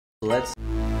Let's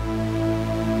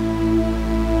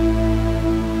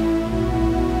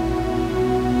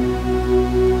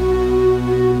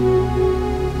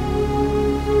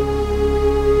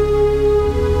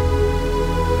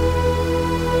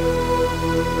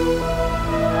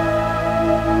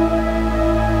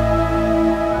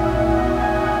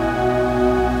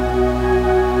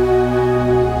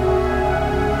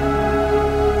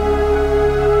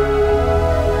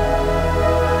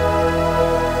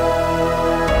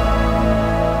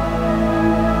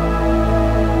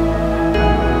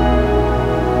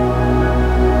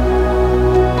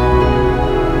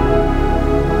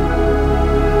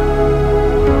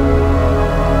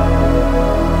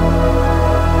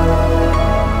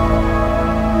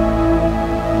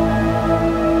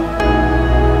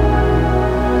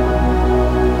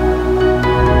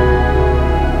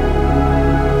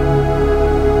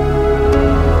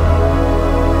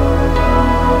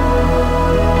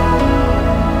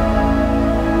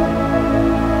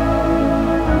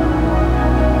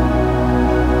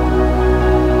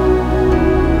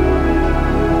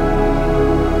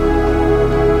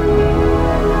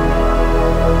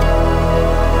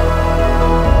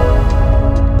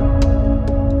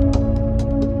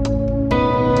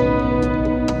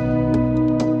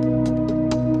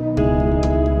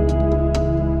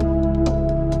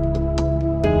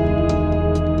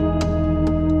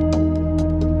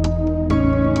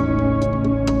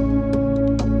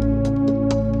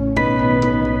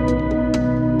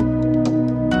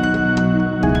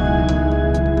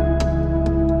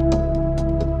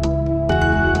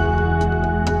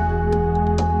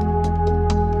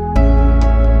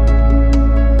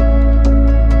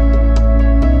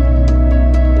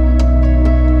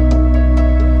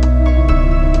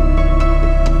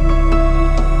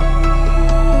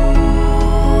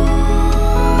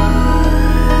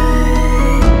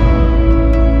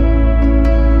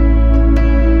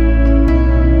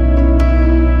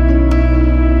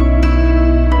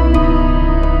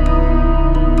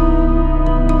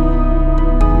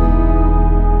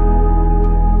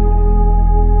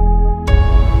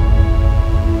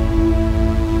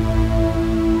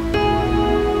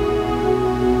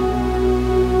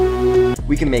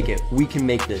We can make it. We can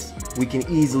make this. We can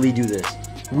easily do this.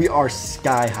 We are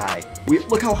sky high.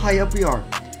 Look how high up we are.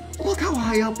 Look how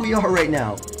high up we are right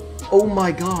now. Oh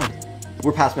my god.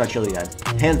 We're past Mount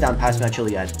Chiliad. Hands down past Mount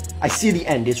Chiliad. I see the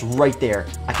end. It's right there.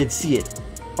 I can see it.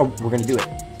 Oh, we're gonna do it.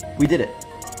 We did it.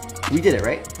 We did it,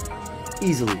 right?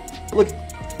 Easily. Look,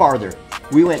 farther.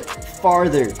 We went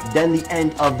farther than the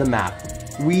end of the map.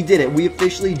 We did it. We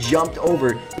officially jumped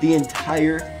over the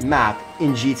entire map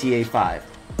in GTA 5.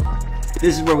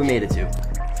 This is where we made it to.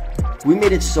 We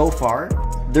made it so far,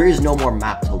 there is no more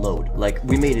map to load. Like,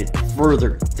 we made it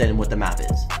further than what the map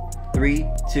is. 3,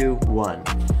 2, 1.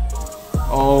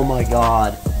 Oh my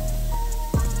god.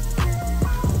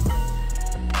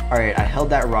 Alright, I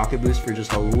held that rocket boost for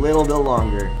just a little bit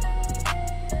longer.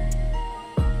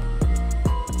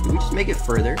 Did we just make it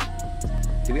further?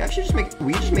 Did we actually just make it?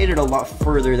 We just made it a lot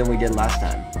further than we did last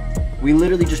time. We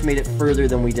literally just made it further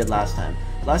than we did last time.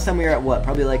 Last time we were at what?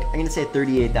 Probably like, I'm gonna say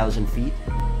 38,000 feet.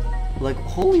 Like,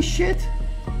 holy shit.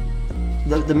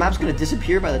 The map's gonna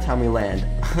disappear by the time we land.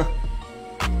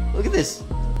 Look at this.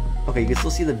 Okay, you can still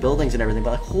see the buildings and everything,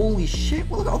 but like, holy shit,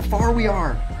 look how far we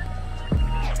are.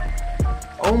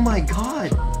 Oh my god.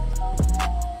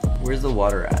 Where's the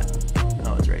water at?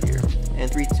 Oh, it's right here.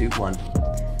 And 3, 2, 1.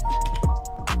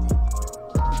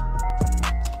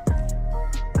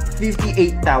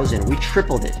 58,000. We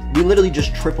tripled it. We literally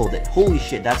just tripled it. Holy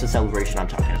shit, that's the celebration I'm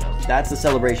talking about. That's the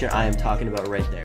celebration I am talking about right there.